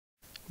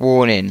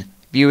Warning,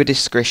 viewer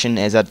discretion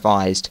is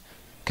advised.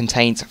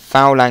 Contains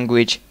foul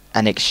language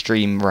and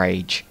extreme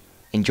rage.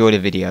 Enjoy the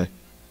video.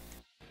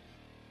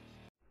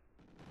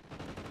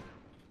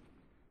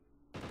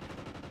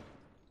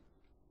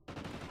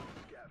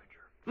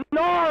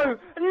 No!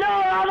 No!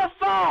 How the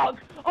fuck?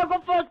 I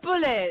got first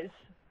bullets!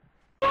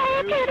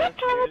 No!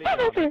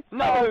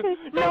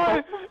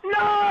 No!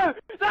 No!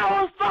 That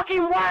was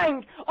fucking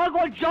wank! I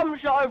got jump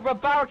shot over a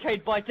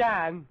barricade by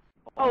Dan.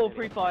 Oh,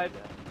 pre-fired.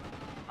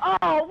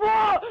 Oh,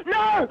 what?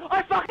 No!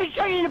 I fucking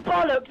shot you in the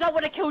bollocks! That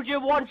would have killed you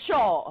in one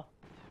shot!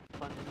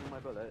 My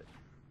bullet.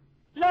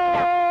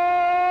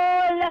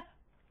 LOL!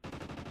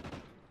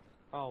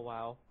 Oh,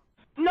 wow.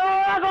 No,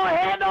 I got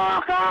hit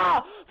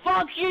marker!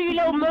 Fuck you, you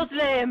little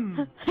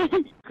Muslim!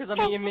 Because I'm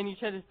eating mini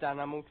cheddars, Dan,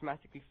 I'm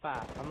automatically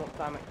fat. I'm not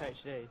Sam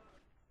HD.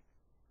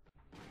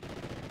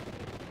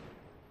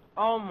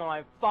 Oh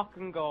my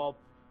fucking god.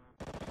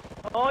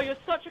 Oh, you're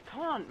such a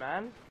cunt,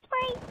 man.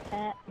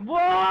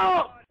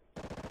 Whoa!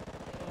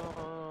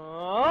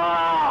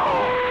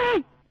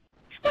 Oh.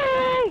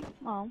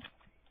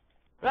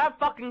 That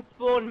fucking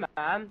spawn,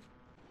 man.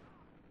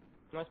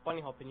 Nice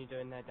bunny hopping you're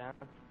doing there, Dan.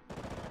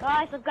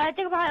 Guys, I'm going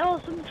to do my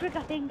awesome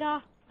trigger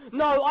finger.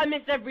 No, I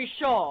missed every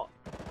shot.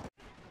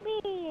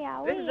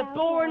 Meow, This is the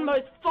boring,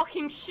 most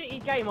fucking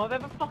shitty game I've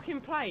ever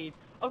fucking played.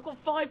 I've got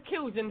 5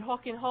 kills in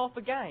fucking half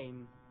a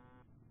game.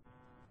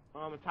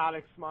 Oh,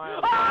 metallic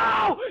smile.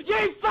 Oh!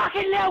 You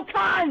fucking little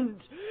cunt!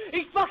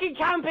 He's fucking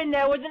camping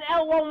there with an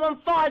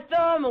L115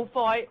 thermal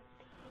fight.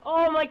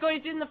 Oh my god,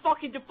 he's in the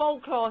fucking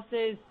default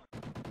classes.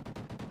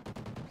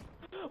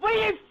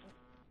 Will you?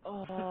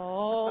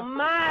 Oh,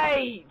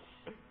 mate!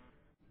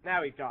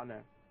 Now he's got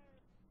her.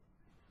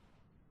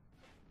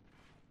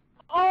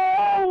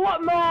 Oh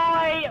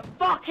my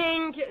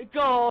fucking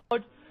god!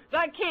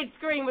 That kid's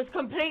screen was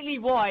completely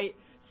white,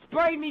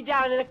 sprayed me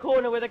down in a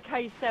corner with a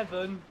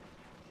K7.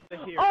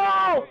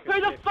 Oh!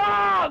 Who the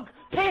fuck?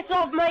 Piss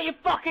off, mate, you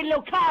fucking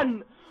little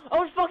cunt! I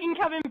was fucking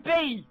coming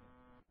B!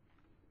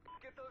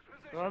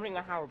 I'm bringing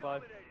a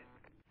Haribo.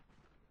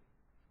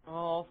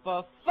 Oh,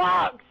 for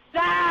fuck's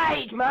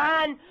sake,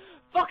 man!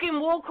 Fucking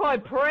war cry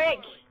prick!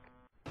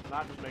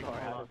 That just makes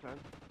more sense.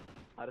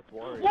 I just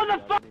worried. What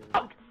the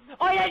fuck?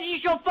 I had you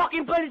shot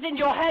fucking bullets into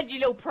your head, you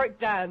little prick,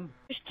 Dan!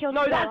 Just killed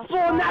No, that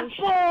spawn! That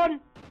spawn!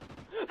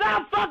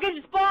 That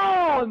fucking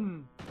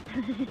spawn!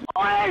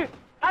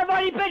 I've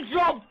only been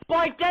dropped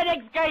by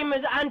DeadX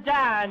Gamers and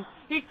Dan.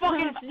 He's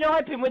fucking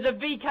sniping with a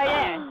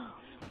VKS.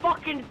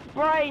 Fucking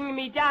spraying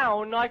me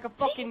down like a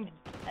fucking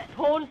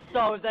porn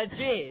star with their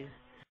jizz.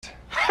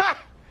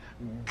 Ha!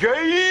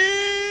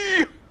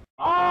 Gay!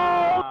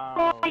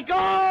 Oh my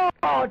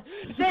god!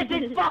 This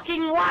is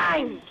fucking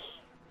wank!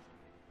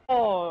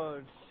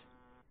 God.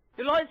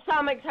 You're like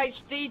Sam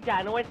HD,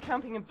 Dan, always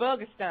camping in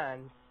burger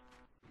stands.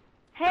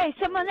 Hey,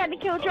 someone let me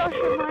kill Josh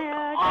with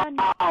my gun.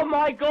 Oh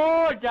my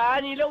god,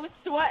 Dan, you look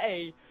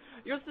sweaty.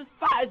 You're as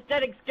fat as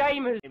DeadX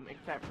Gamers.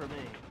 Except for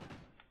me.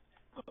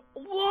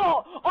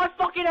 What? I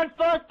fucking had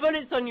first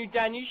bullets on you,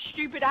 Dan, you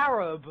stupid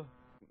Arab.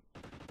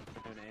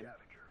 No name.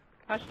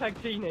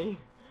 Hashtag Genie.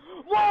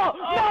 What?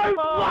 Oh,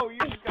 No! no, What? you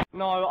just got...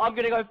 No, I'm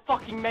gonna go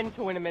fucking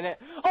mental in a minute.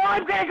 Oh,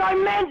 I'm gonna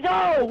go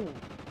mental!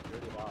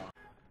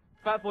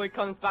 Fat boy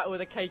comes back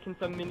with a cake and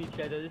some mini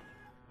cheddars.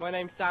 My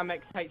name's Sam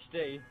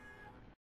HD.